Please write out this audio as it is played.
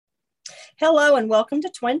Hello and welcome to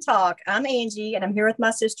Twin Talk. I'm Angie and I'm here with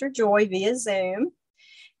my sister Joy via Zoom.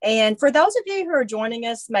 And for those of you who are joining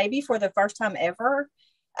us maybe for the first time ever,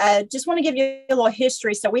 just want to give you a little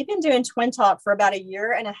history. So we've been doing Twin Talk for about a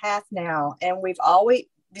year and a half now, and we've always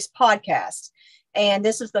this podcast. And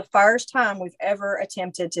this is the first time we've ever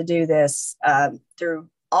attempted to do this through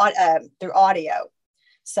audio.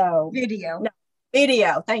 So Video. no,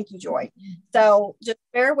 video. Thank you, Joy. So just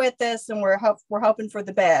bear with us, and we're hoping for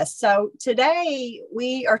the best. So today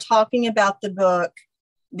we are talking about the book,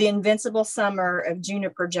 The Invincible Summer of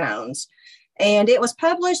Juniper Jones, and it was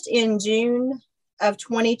published in June of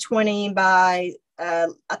 2020 by I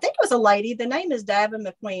think it was a lady. The name is Davin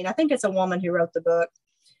McQueen. I think it's a woman who wrote the book,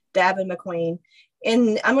 Davin McQueen.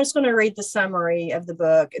 And I'm just going to read the summary of the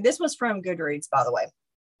book. This was from Goodreads, by the way.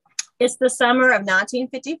 It's the summer of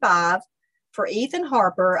 1955. For Ethan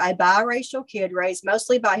Harper, a biracial kid raised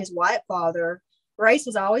mostly by his white father, race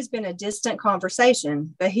has always been a distant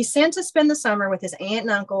conversation, but he's sent to spend the summer with his aunt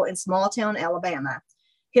and uncle in small town Alabama.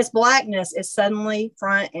 His blackness is suddenly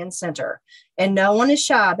front and center, and no one is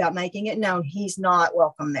shy about making it known he's not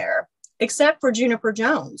welcome there, except for Juniper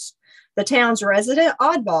Jones, the town's resident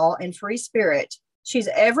oddball and free spirit. She's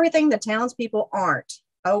everything the townspeople aren't: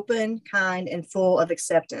 open, kind, and full of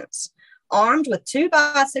acceptance. Armed with 2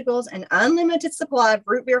 bicycles and unlimited supply of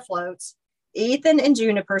root beer floats, Ethan and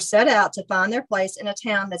Juniper set out to find their place in a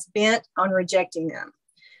town that's bent on rejecting them.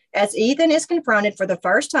 As Ethan is confronted for the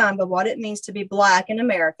first time by what it means to be Black in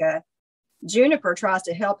America, Juniper tries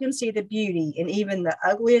to help him see the beauty in even the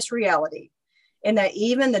ugliest reality, and that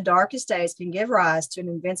even the darkest days can give rise to an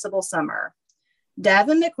invincible summer.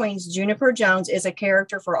 Davin McQueen's Juniper Jones is a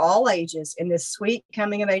character for all ages in this sweet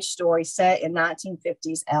coming-of-age story set in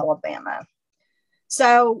 1950s Alabama.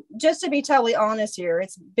 So just to be totally honest here,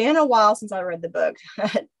 it's been a while since I read the book.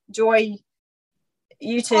 Joy,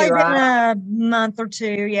 you too, Probably right? been a month or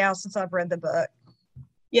two, since I've read the book.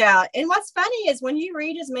 Yeah, and what's funny is when you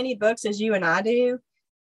read as many books as you and I do,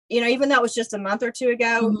 even though it was just a month or two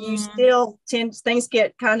ago, you still things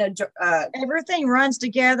get kind of everything runs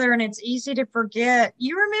together and it's easy to forget.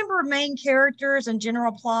 You remember main characters and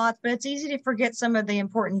general plots, but it's easy to forget some of the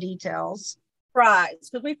important details. Right,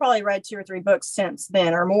 because we've probably read 2 or 3 books since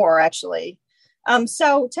then, or more actually.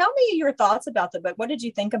 So tell me your thoughts about the book. What did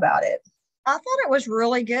you think about it? I thought it was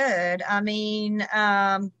really good.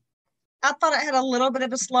 I thought it had a little bit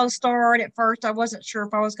of a slow start at first. I wasn't sure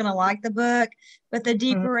if I was going to like the book, but the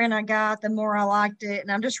deeper in I got, the more I liked it.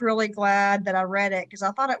 And I'm just really glad that I read it because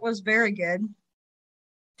I thought it was very good.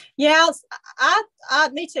 Yeah,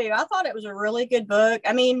 me too. I thought it was a really good book.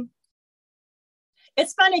 I mean,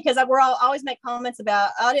 it's funny because always make comments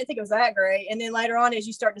about, I didn't think it was that great. And then later on, as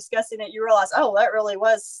you start discussing it, you realize, oh, that really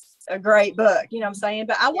was a great book. You know what I'm saying?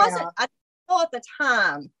 But I thought at the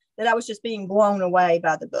time that I was just being blown away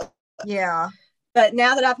by the book. Yeah. But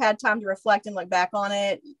now that I've had time to reflect and look back on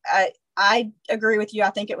it, I agree with you. I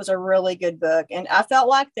think it was a really good book. And I felt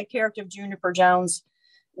like the character of Juniper Jones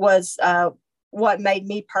was what made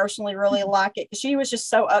me personally really like it. She was just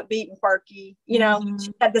so upbeat and quirky. She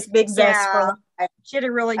had this big zest for life. She had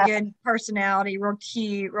a really good personality, real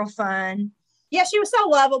cute, real fun. Yeah, she was so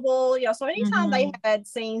lovable. So anytime they had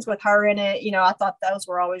scenes with her in it, I thought those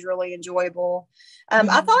were always really enjoyable.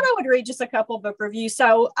 I thought I would read just a couple book reviews.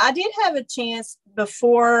 So I did have a chance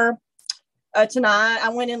before tonight. I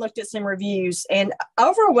went and looked at some reviews, and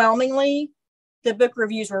overwhelmingly, the book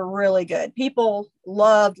reviews were really good. People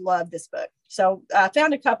loved this book. So I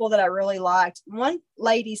found a couple that I really liked. One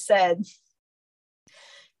lady said,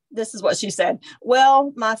 this is what she said: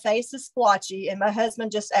 "Well, my face is splotchy and my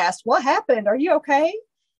husband just asked, 'What happened? Are you okay?'"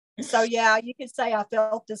 So yeah, you could say I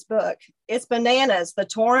felt this book. It's bananas, the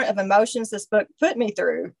torrent of emotions this book put me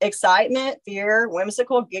through: excitement, fear,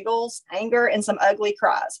 whimsical giggles, anger, and some ugly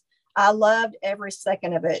cries. I loved every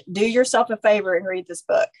second of it. Do yourself a favor and read this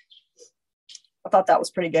book. I thought that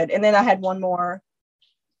was pretty good. And then I had one more.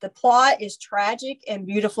 The plot is tragic and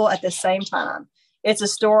beautiful at the same time. It's a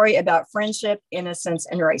story about friendship, innocence,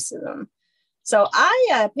 and racism. So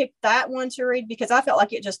I picked that one to read because I felt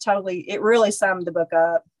like it really summed the book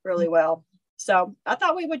up really well. So I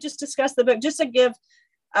thought we would just discuss the book just to give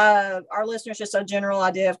our listeners just a general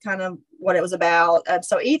idea of kind of what it was about.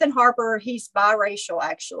 So Ethan Harper, he's biracial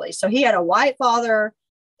actually. So he had a white father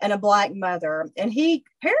and a Black mother. And he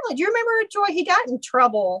apparently, do you remember, Joy, he got in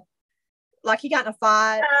trouble? Like he got in a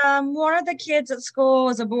fight. One of the kids at school,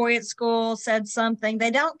 as a boy at school, said something. They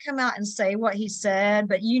don't come out and say what he said,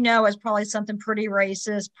 but it's probably something pretty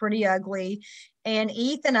racist, pretty ugly. And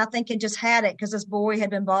Ethan, I think, had just had it because this boy had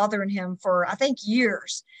been bothering him for, I think,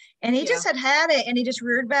 years. And he just had it, and he just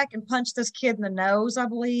reared back and punched this kid in the nose, I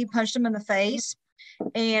believe, punched him in the face.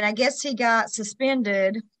 And I guess he got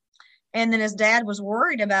suspended. And then his dad was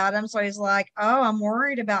worried about him. So he's like, oh, I'm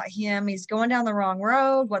worried about him. He's going down the wrong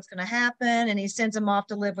road. What's going to happen? And he sends him off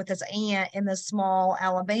to live with his aunt in this small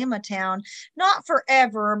Alabama town, not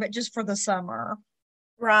forever, but just for the summer.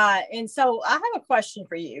 Right. And so I have a question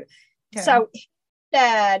for you. Okay. So his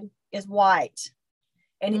dad is white,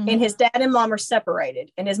 and his dad and mom are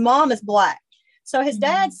separated, and his mom is black. So his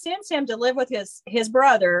dad sends him to live with his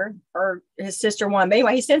brother, or his sister one. But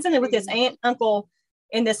anyway, he sends him with his aunt and uncle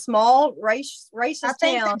in this small racist I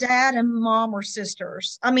think town. the dad and mom were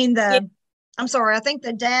sisters. I mean, I'm sorry. I think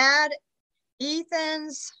the dad,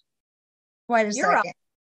 Ethan's, wait a second. Right.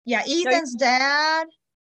 Yeah, Ethan's dad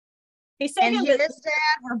he sent and him his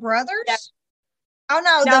dad were brothers. Yeah. Oh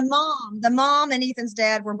no, the mom and Ethan's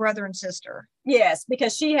dad were brother and sister. Yes,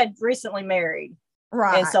 because she had recently married.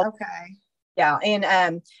 Right. And so, okay. Yeah.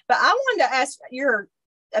 And but I wanted to ask your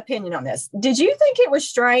opinion on this. Did you think it was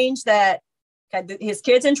strange that his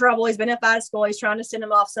kid's in trouble? He's been at fight school. He's trying to send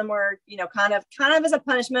him off somewhere, kind of as a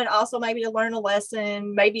punishment, also maybe to learn a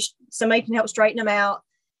lesson, maybe somebody can help straighten him out.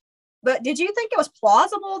 But did you think it was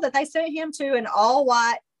plausible that they sent him to an all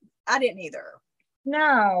white? I didn't either.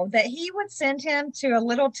 No, that he would send him to a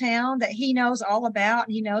little town that he knows all about,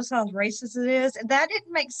 and he knows how racist it is. That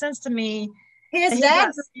didn't make sense to me. His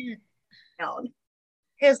dad.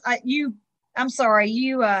 I'm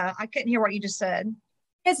sorry, I couldn't hear what you just said.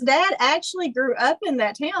 His dad actually grew up in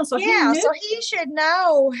that town, so so he should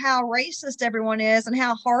know how racist everyone is and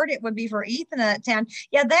how hard it would be for Ethan in that town.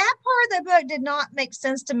 Yeah, that part of the book did not make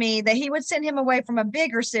sense to me, that he would send him away from a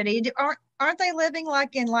bigger city. Aren't they living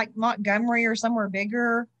in Montgomery or somewhere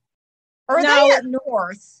bigger? Or are they up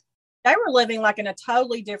north? They were living in a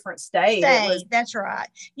totally different state. That's right.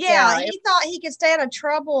 Yeah, he thought he could stay out of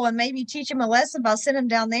trouble and maybe teach him a lesson by sending him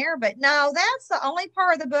down there. But no, that's the only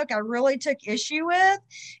part of the book I really took issue with,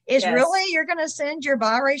 is really, you're going to send your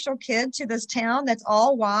biracial kid to this town that's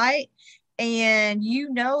all white, and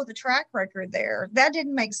the track record there. That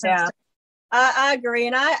didn't make sense. Yeah. I agree.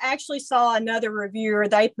 And I actually saw another reviewer.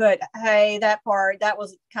 They put, hey, that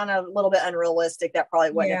was kind of a little bit unrealistic. That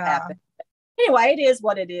probably wouldn't have happened. Anyway, it is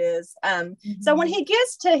what it is. So when he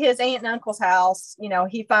gets to his aunt and uncle's house,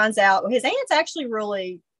 he finds out his aunt's actually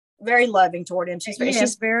really very loving toward him. She's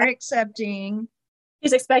very accepting.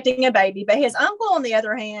 He's expecting a baby, but his uncle, on the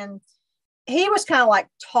other hand, he was kind of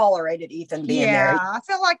tolerated Ethan being there. Yeah, I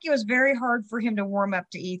felt like it was very hard for him to warm up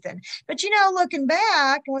to Ethan. But, looking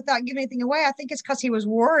back and without giving anything away, I think it's because he was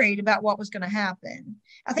worried about what was going to happen.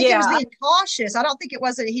 I think he was being cautious. I don't think it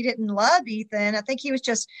was that he didn't love Ethan. I think he was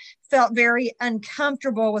just felt very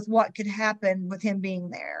uncomfortable with what could happen with him being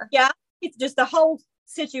there. Yeah, it's just the whole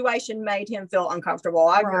situation made him feel uncomfortable.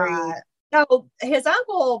 I agree. So his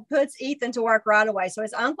uncle puts Ethan to work right away. So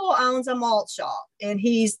his uncle owns a malt shop, and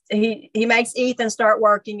he makes Ethan start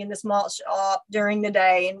working in this malt shop during the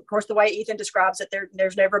day. And of course, the way Ethan describes it,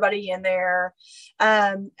 there's everybody in there,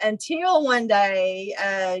 until one day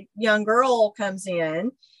a young girl comes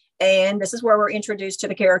in, and this is where we're introduced to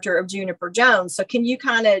the character of Juniper Jones. So can you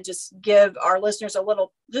kind of just give our listeners a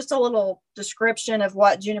little description of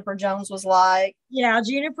what Juniper Jones was like? Yeah,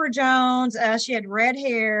 Juniper Jones, she had red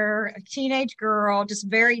hair, a teenage girl, I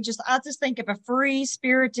just think of a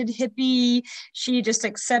free-spirited hippie. She just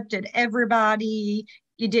accepted everybody.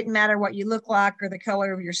 It didn't matter what you look like or the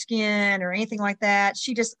color of your skin or anything like that.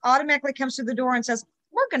 She just automatically comes through the door and says,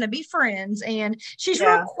 we're going to be friends. And she's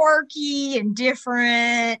real quirky and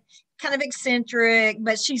different, kind of eccentric,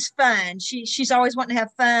 but she's fun. She's always wanting to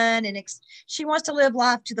have fun, and she wants to live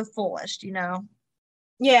life to the fullest,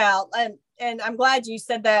 Yeah. And I'm glad you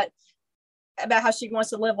said that about how she wants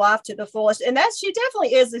to live life to the fullest. And she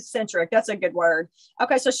definitely is eccentric. That's a good word.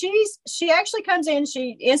 Okay. So she actually comes in,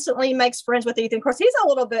 she instantly makes friends with Ethan. Of course, he's a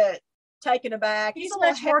little bit taken aback. He's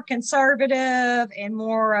much more conservative and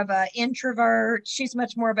more of an introvert. She's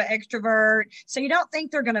much more of an extrovert. So you don't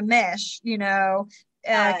think they're going to mesh,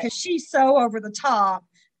 because she's so over the top.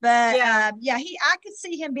 But I could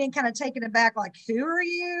see him being kind of taken aback, like, who are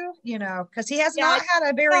you? Because he has not had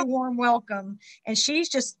a very warm welcome, and she's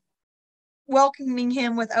just welcoming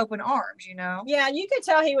him with open arms, Yeah, you could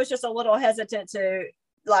tell he was just a little hesitant to,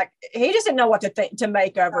 he just didn't know what to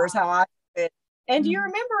make of her, is how I feel. And do you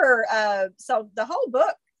remember, so the whole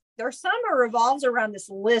book, their summer revolves around this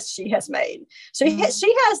list she has made. So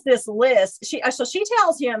she has this list. She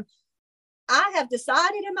tells him, I have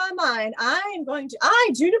decided in my mind,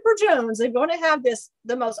 Juniper Jones, am going to have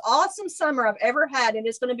the most awesome summer I've ever had. And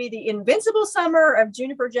it's going to be the invincible summer of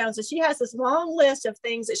Juniper Jones. And she has this long list of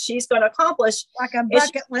things that she's going to accomplish. Like a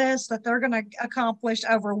bucket list that they're going to accomplish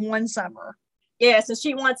over one summer. Yes. And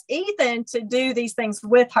she wants Ethan to do these things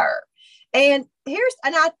with her. And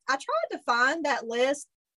I tried to find that list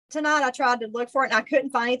tonight. I tried to look for it and I couldn't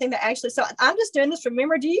find anything that actually, so I'm just doing this.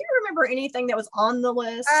 Remember, do you remember anything that was on the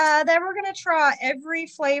list? They were going to try every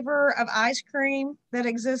flavor of ice cream that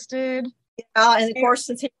existed. And of course,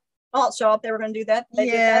 since he won't show up, they were going to do that.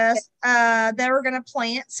 Yes. They were going to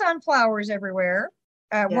plant sunflowers everywhere.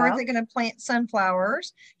 Weren't they going to plant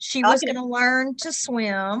sunflowers? She was going to learn to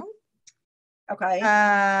swim. Okay.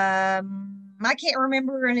 I can't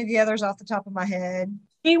remember any of the others off the top of my head.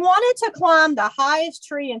 She wanted to climb the highest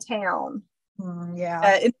tree in town.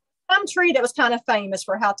 It's some tree that was kind of famous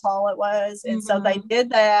for how tall it was. And so they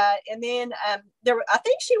did that. And then I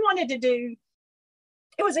think she wanted to do,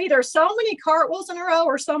 it was either so many cartwheels in a row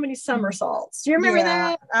or so many somersaults. Do you remember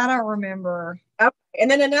that? I don't remember. Okay.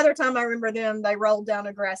 And then another time I remember they rolled down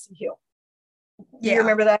a grassy hill. Do you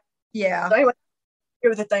remember that? Yeah. So anyway,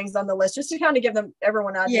 here were the things on the list, just to kind of give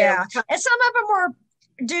everyone an idea. Yeah. And some of them were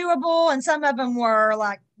doable and some of them were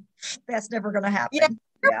like, that's never going to happen.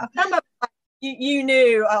 Yeah. Some of them, you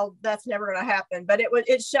knew, oh, that's never going to happen. But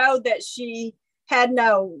it showed that she had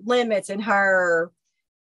no limits in her.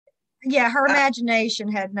 Yeah. Her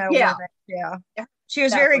imagination had no limits. Yeah. She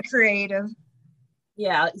was very creative.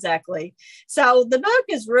 Yeah, exactly. So the book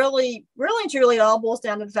is really, really and truly all boils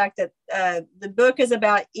down to the fact that the book is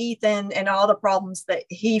about Ethan and all the problems that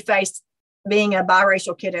he faced being a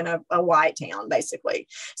biracial kid in a white town, basically.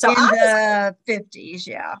 So in the 50s,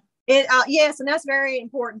 yeah. Yes, and that's a very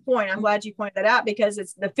important point. I'm glad you pointed that out because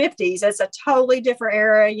it's the 50s. It's a totally different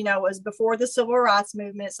era. You know, it was before the civil rights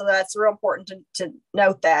movement, so that's real important to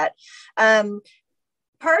note that.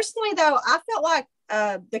 Personally, though, I felt like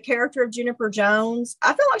the character of Juniper Jones,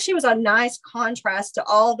 I felt like she was a nice contrast to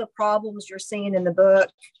all the problems you're seeing in the book.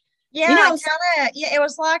 Yeah, it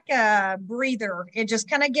was like a breather. It just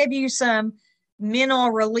kind of gave you some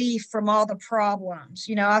mental relief from all the problems.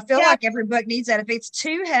 You know, I feel like every book needs that. If it's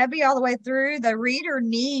too heavy all the way through, the reader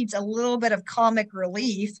needs a little bit of comic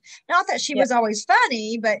relief. Not that she was always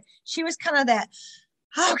funny, but she was kind of that,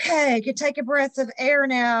 okay, could take a breath of air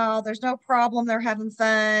now. There's no problem. They're having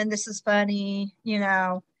fun. This is funny. You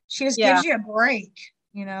know, she just gives you a break,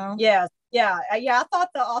 you know? Yeah. I thought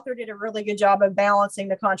the author did a really good job of balancing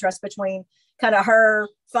the contrast between kind of her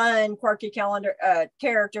fun, quirky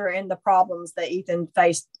character and the problems that Ethan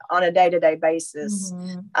faced on a day-to-day basis.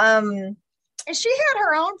 Mm-hmm. And she had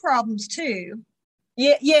her own problems too.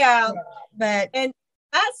 Yeah. But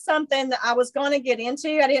that's something that I was going to get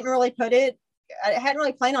into. I didn't really I hadn't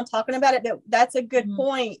really planned on talking about it, but that's a good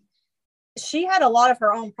point. She had a lot of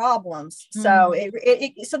her own problems. So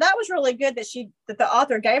so that was really good that the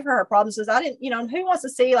author gave her problems, because I didn't, who wants to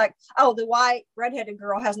see like, oh, the white redheaded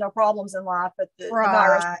girl has no problems in life, but the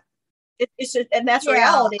virus, it's just, and that's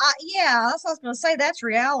reality. That's what I was going to say. That's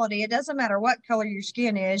reality. It doesn't matter what color your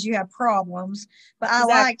skin is, you have problems. But I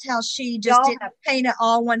liked how she just didn't paint it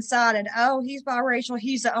all one-sided. Oh, he's biracial.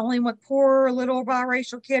 He's the only one, poor little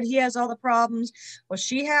biracial kid. He has all the problems. Well,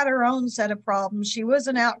 she had her own set of problems. She was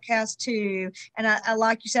an outcast too. And I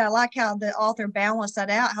like you said, I like how the author balanced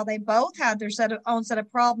that out, how they both had their own set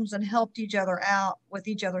of problems and helped each other out with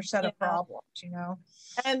each other's set of problems,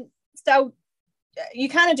 And so you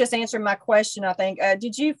kind of just answered my question, I think.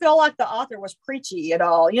 Did you feel like the author was preachy at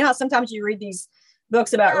all? You know how sometimes you read these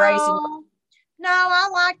books about race? No, I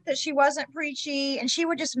liked that she wasn't preachy, and she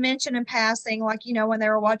would just mention in passing, like, when they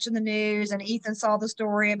were watching the news and Ethan saw the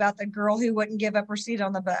story about the girl who wouldn't give up her seat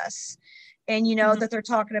on the bus. And, that they're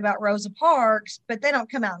talking about Rosa Parks, but they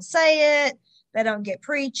don't come out and say it. They don't get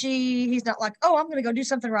preachy. He's not like, oh, I'm going to go do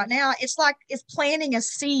something right now. It's like it's planting a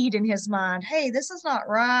seed in his mind. Hey, this is not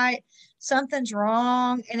right. Something's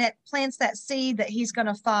wrong. And it plants that seed that he's going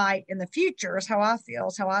to fight in the future is how I feel,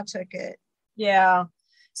 is how I took it. Yeah.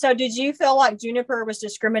 So did you feel like Juniper was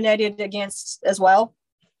discriminated against as well?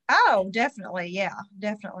 Oh, definitely. Yeah,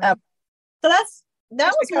 definitely. So that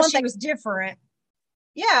was because she was different.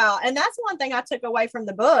 Yeah. And that's one thing I took away from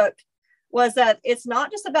the book, was that it's not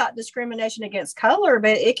just about discrimination against color,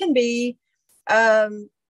 but it can be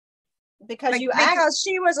because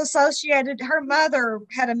she was associated, her mother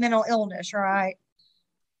had a mental illness, right?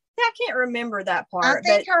 I can't remember that part. I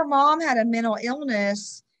think her mom had a mental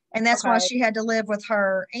illness, and that's why she had to live with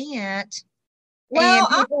her aunt. Well,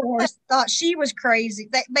 and people thought she was crazy.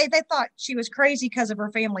 They thought she was crazy because of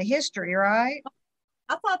her family history, right?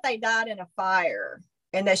 I thought they died in a fire.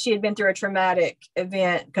 and that she had been through a traumatic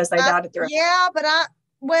event because they died at their. Yeah, but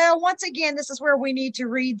well, once again, this is where we need to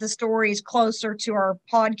read the stories closer to our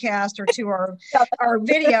podcast or to our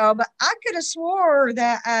video. But I could have swore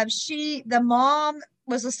that the mom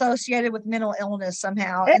was associated with mental illness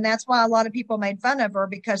somehow, and that's why a lot of people made fun of her,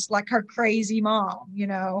 because like her crazy mom,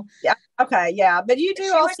 Yeah. Okay. Yeah, but you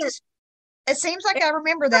do also. It seems like I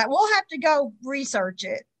remember that. We'll have to go research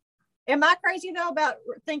it. Am I crazy though about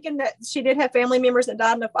thinking that she did have family members that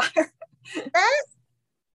died in the fire?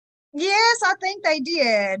 Yes, I think they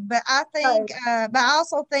did, but I think, but I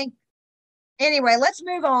also think, anyway, let's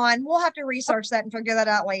move on. We'll have to research that and figure that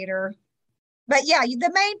out later. But yeah,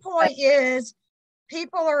 the main point is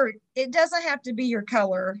it doesn't have to be your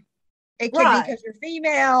color. It could be because you're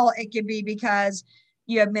female. It could be because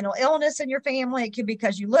you have mental illness in your family. It could be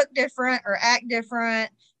because you look different or act different.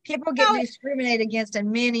 People get discriminated against in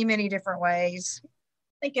many, many different ways.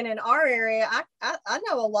 Thinking in our area, I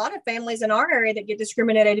know a lot of families in our area that get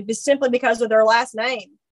discriminated simply because of their last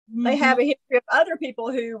name. Mm-hmm. They have a history of other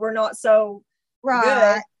people who were not so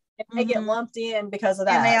good, and they get lumped in because of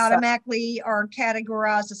that. And they automatically are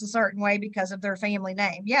categorized as a certain way because of their family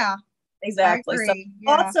name. Yeah, exactly. So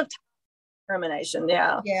lots of discrimination.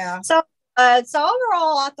 Yeah. Yeah. So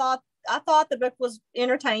overall, I thought the book was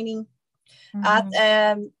entertaining.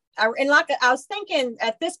 And like I was thinking,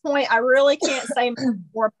 at this point, I really can't say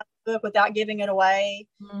more about the book without giving it away.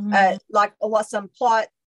 Like some plot,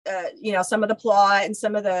 some of the plot and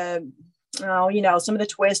some of the, some of the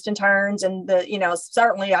twists and turns, and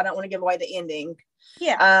certainly I don't want to give away the ending.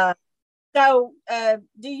 Yeah. So,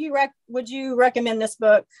 would you recommend this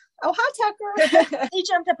book? Oh, hi, Tucker. He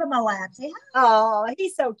jumped up in my lap. Say hi. Oh,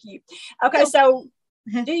 he's so cute. Okay, so.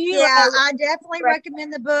 Do you? Yeah, I definitely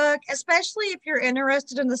recommend the book, especially if you're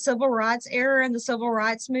interested in the civil rights era and the civil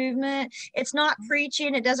rights movement. It's not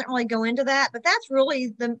preaching; it doesn't really go into that, but that's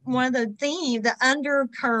really one of the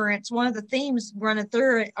undercurrents. One of the themes running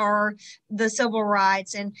through it are the civil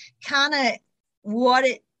rights and kind of what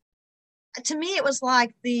it. To me, it was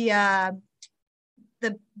like the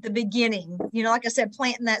beginning, like I said,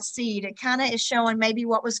 planting that seed. It kind of is showing maybe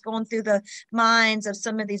what was going through the minds of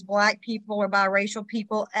some of these Black people or biracial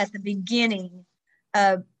people at the beginning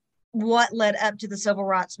of what led up to the civil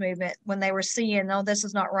rights movement, when they were seeing, oh, this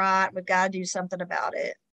is not right, we've got to do something about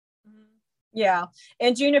it. Yeah.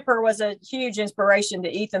 And Juniper was a huge inspiration to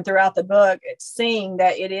Ethan throughout the book. It's seeing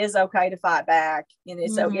that it is okay to fight back.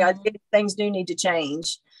 So things do need to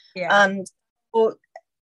change. Yeah. Well,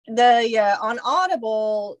 on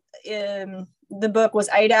Audible, the book was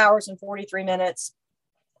 8 hours and 43 minutes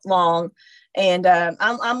long, and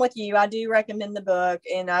I'm with you. I do recommend the book,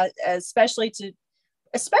 and especially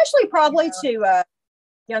probably to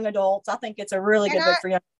young adults. I think it's a really good book for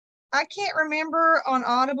young. I can't remember on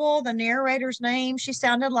Audible the narrator's name. She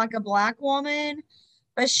sounded like a Black woman,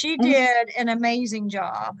 but she did an amazing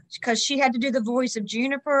job, because she had to do the voice of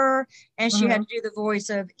Juniper, and she had to do the voice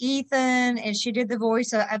of Ethan, and she did the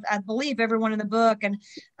voice of, I believe, everyone in the book. And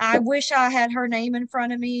I wish I had her name in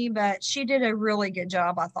front of me, but she did a really good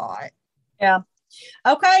job, I thought. Yeah.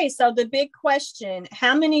 Okay. So the big question,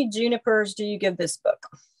 how many Junipers do you give this book?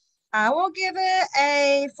 I will give it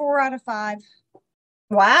a 4 out of 5.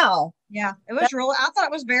 Wow. Yeah. I thought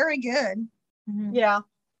it was very good. Yeah.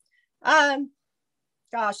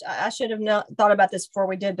 Gosh, I should have thought about this before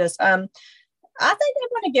we did this. I think I'm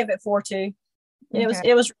going to give it 4 too.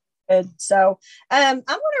 It was good. So I'm going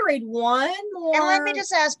to read one more. And let me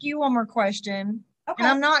just ask you one more question. Okay.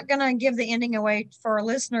 And I'm not going to give the ending away for our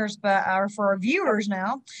listeners, or for our viewers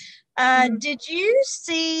now. Did you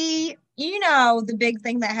see, the big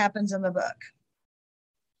thing that happens in the book?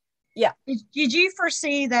 Yeah. Did you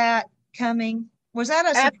foresee that coming? Was that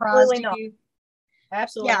a surprise to you?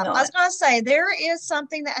 Absolutely not. I was going to say, there is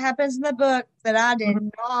something that happens in the book that I did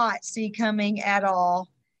not see coming at all,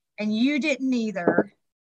 and you didn't either.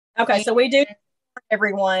 Okay, so we do,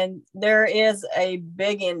 everyone, there is a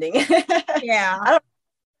big ending. Yeah.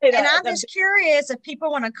 And I'm just curious if people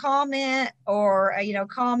want to comment or,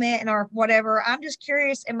 comment or whatever. I'm just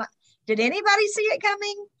curious, did anybody see it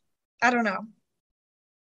coming? I don't know.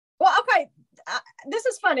 Well, okay. This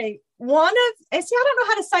is funny. I don't know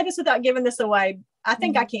how to say this without giving this away. I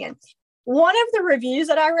think I can. One of the reviews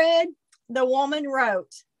that I read, the woman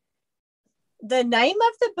wrote, the name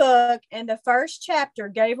of the book and the first chapter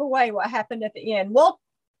gave away what happened at the end. Well,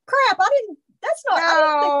 crap. I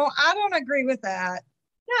don't agree with that.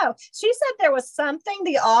 No, she said there was something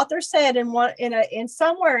the author said in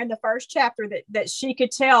somewhere in the first chapter that she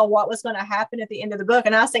could tell what was going to happen at the end of the book.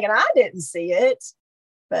 And I was thinking, I didn't see it.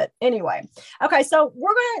 But anyway, okay, so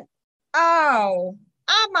we're going to. Oh,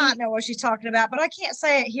 I might know what she's talking about, but I can't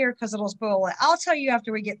say it here because it'll spoil it. I'll tell you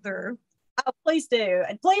after we get through. Oh, please do.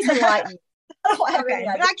 And please enlighten me. I don't have Okay, any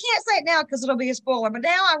but idea. I can't say it now because it'll be a spoiler. But now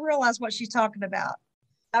I realize what she's talking about.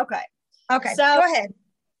 Okay. Okay, So go ahead.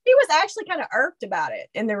 he was actually kind of irked about it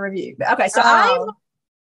in the review. Okay, so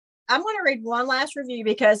I'm going to read one last review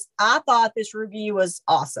because I thought this review was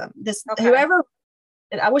awesome. Whoever,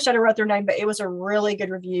 I wish I'd have wrote their name, but it was a really good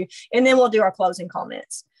review. And then we'll do our closing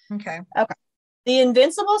comments. Okay. The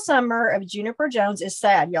Invincible Summer of Juniper Jones is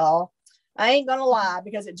sad, y'all. I ain't going to lie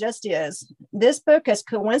because it just is. This book has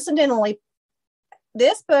coincidentally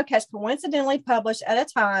published at a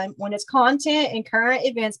time when its content and current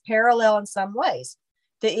events parallel in some ways.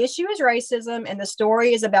 The issue is racism, and the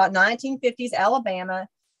story is about 1950s Alabama,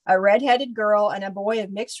 a redheaded girl and a boy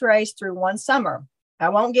of mixed race through one summer. I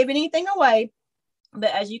won't give anything away,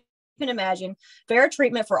 but as you can imagine, fair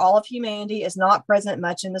treatment for all of humanity is not present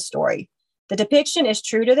much in the story. The depiction is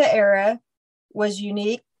true to the era, was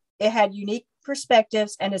unique. It had unique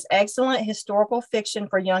perspectives and is excellent historical fiction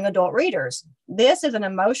for young adult readers. This is an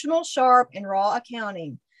emotional, sharp, and raw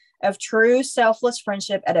accounting of true selfless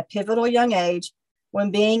friendship at a pivotal young age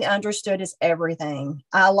when being understood is everything.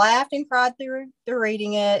 I laughed and cried through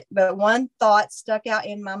reading it, but one thought stuck out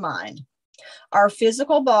in my mind. Our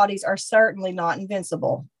physical bodies are certainly not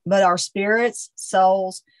invincible, but our spirits,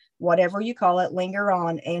 souls, whatever you call it, linger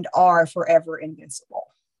on and are forever invincible.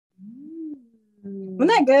 Isn't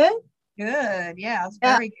that good? Good. Yeah, it's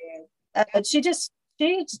very good.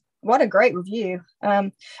 What a great review.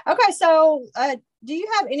 Okay, so do you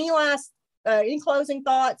have any closing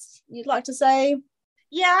thoughts you'd like to say?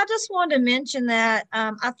 Yeah, I just wanted to mention that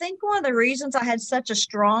I think one of the reasons I had such a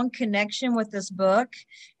strong connection with this book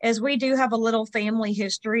is we do have a little family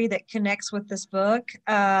history that connects with this book.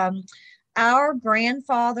 Our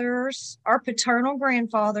paternal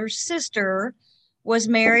grandfather's sister was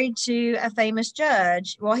married to a famous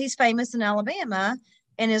judge. Well, he's famous in Alabama,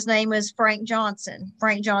 and his name is Frank Johnson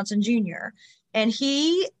Jr. And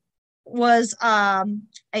he was a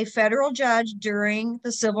federal judge during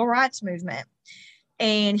the Civil Rights Movement.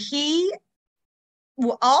 And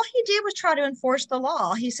all he did was try to enforce the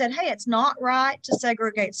law. He said, hey, it's not right to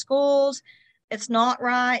segregate schools. It's not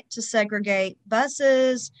right to segregate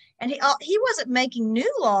buses. And he wasn't making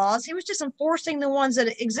new laws. He was just enforcing the ones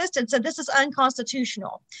that existed. So this is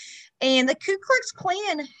unconstitutional. And the Ku Klux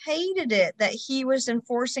Klan hated it that he was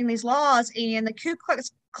enforcing these laws. And the Ku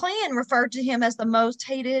Klux Klan referred to him as the most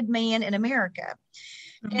hated man in America.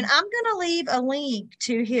 Mm-hmm. And I'm going to leave a link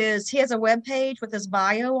to he has a webpage with his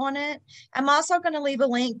bio on it. I'm also going to leave a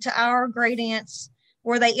link to our great aunts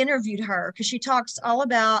where they interviewed her because she talks all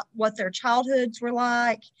about what their childhoods were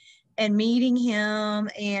like and meeting him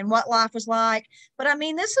and what life was like. But I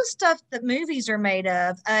mean, this is stuff that movies are made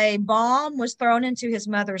of. A bomb was thrown into his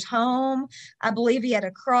mother's home. I believe he had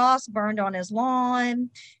a cross burned on his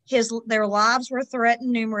lawn. Their lives were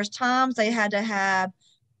threatened numerous times. They had to have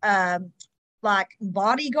like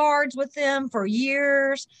bodyguards with them for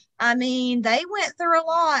years. I mean, they went through a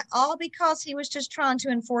lot, all because he was just trying to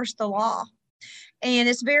enforce the law. And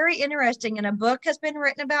it's very interesting. And a book has been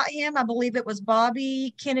written about him. I believe it was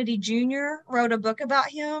Bobby Kennedy Jr. wrote a book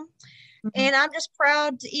about him. Mm-hmm. And I'm just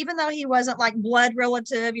proud, even though he wasn't like blood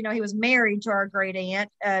relative, he was married to our great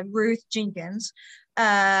aunt, Ruth Jenkins.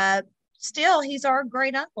 Still, he's our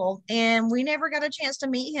great uncle, and we never got a chance to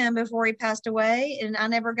meet him before he passed away. And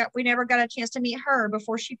we never got a chance to meet her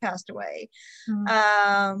before she passed away.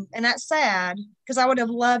 Mm-hmm. And that's sad because I would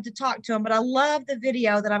have loved to talk to him, but I love the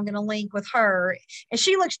video that I'm going to link with her. And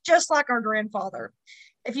she looks just like our grandfather.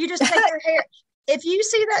 If you just take her hair, if you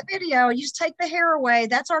see that video, you just take the hair away.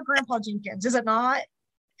 That's our Grandpa Jenkins, is it not?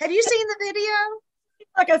 Have you seen the video?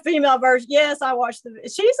 Like a female version. Yes, I watched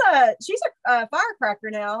she's a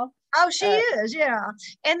firecracker now. Oh, she is, yeah.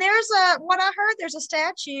 And there's there's a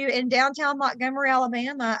statue in downtown Montgomery,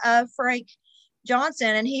 Alabama of Frank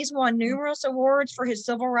Johnson, and he's won numerous awards for his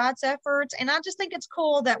civil rights efforts. And I just think it's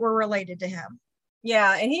cool that we're related to him.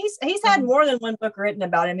 Yeah, and he's had more than one book written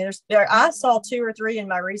about him. I saw 2 or 3 in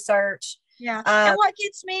my research. Yeah. And what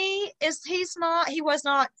gets me is he was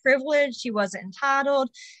not privileged. He wasn't entitled.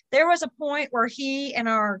 There was a point where he and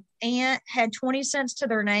our aunt had 20 cents to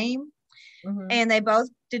their name. Mm-hmm. And they both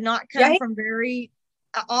did not come from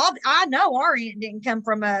I know our aunt didn't come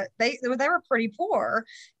from they were pretty poor.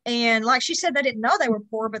 And like she said, they didn't know they were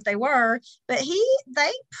poor, but they were. But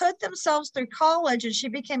they put themselves through college, and she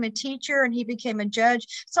became a teacher and he became a judge.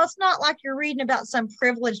 So it's not like you're reading about some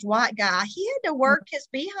privileged white guy. He had to work his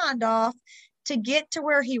behind off to get to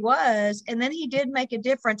where he was. And then he did make a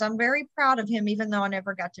difference. I'm very proud of him, even though I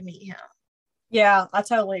never got to meet him. Yeah, I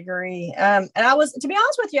totally agree. And I was, to be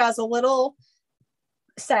honest with you, I was a little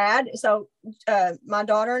sad. So my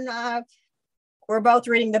daughter and I were both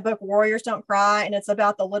reading the book Warriors Don't Cry, and it's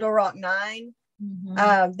about the Little Rock Nine.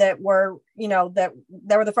 That were, that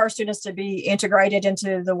they were the first students to be integrated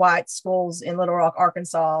into the white schools in Little Rock,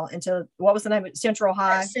 Arkansas, into what was the name of it? Central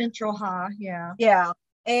High. Central High, yeah. Yeah.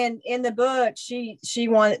 And in the book, she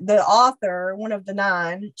wanted, the author, one of the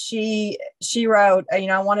nine, she wrote,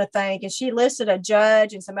 I want to thank, and she listed a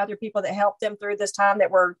judge and some other people that helped them through this time that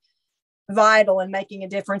were vital in making a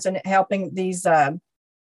difference and helping these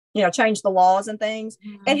change the laws and things.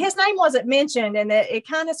 And his name wasn't mentioned, and it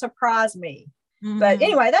kind of surprised me. But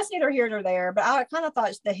anyway, that's neither here nor there. But I kind of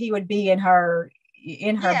thought that he would be in her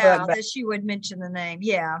book. That she would mention the name.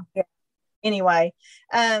 Yeah. Anyway,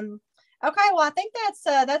 okay. Well, I think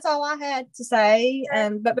that's all I had to say.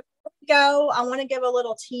 But before we go, I want to give a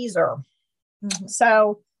little teaser.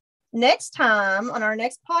 So next time on our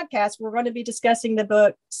next podcast, we're going to be discussing the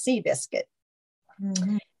book Seabiscuit.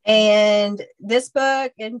 And this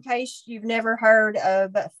book, in case you've never heard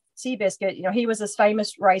of Seabiscuit, he was this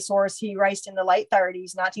famous racehorse. He raced in the late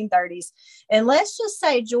 1930s. And let's just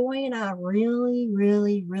say Joy and I really,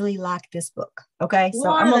 really, really like this book. Okay. So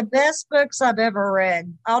one of the best books I've ever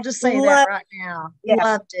read. I'll just say that right now. Yeah.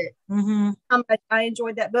 Loved it. I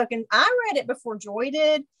enjoyed that book. And I read it before Joy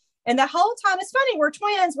did. And the whole time, it's funny, we're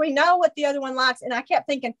twins. We know what the other one likes. And I kept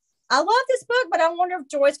thinking, I love this book, but I wonder if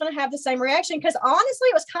Joy's going to have the same reaction. Because honestly,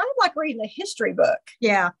 it was kind of like reading a history book.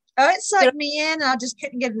 Yeah. Oh, it sucked me in. I just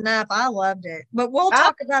couldn't get enough. I loved it. But we'll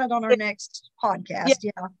talk about it on our next podcast.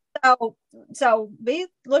 Yeah. So be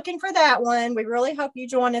looking for that one. We really hope you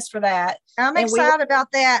join us for that. I'm excited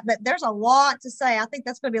about that, but there's a lot to say. I think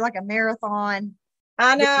that's going to be like a marathon.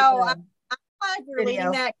 I know. I'm glad you're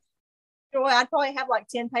reading that. Joy, I'd probably have like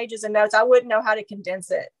 10 pages of notes. I wouldn't know how to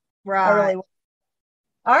condense it. Right. I really would.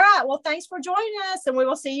 All right. Well, thanks for joining us, and we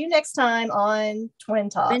will see you next time on Twin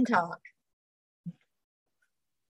Talk. Twin Talk.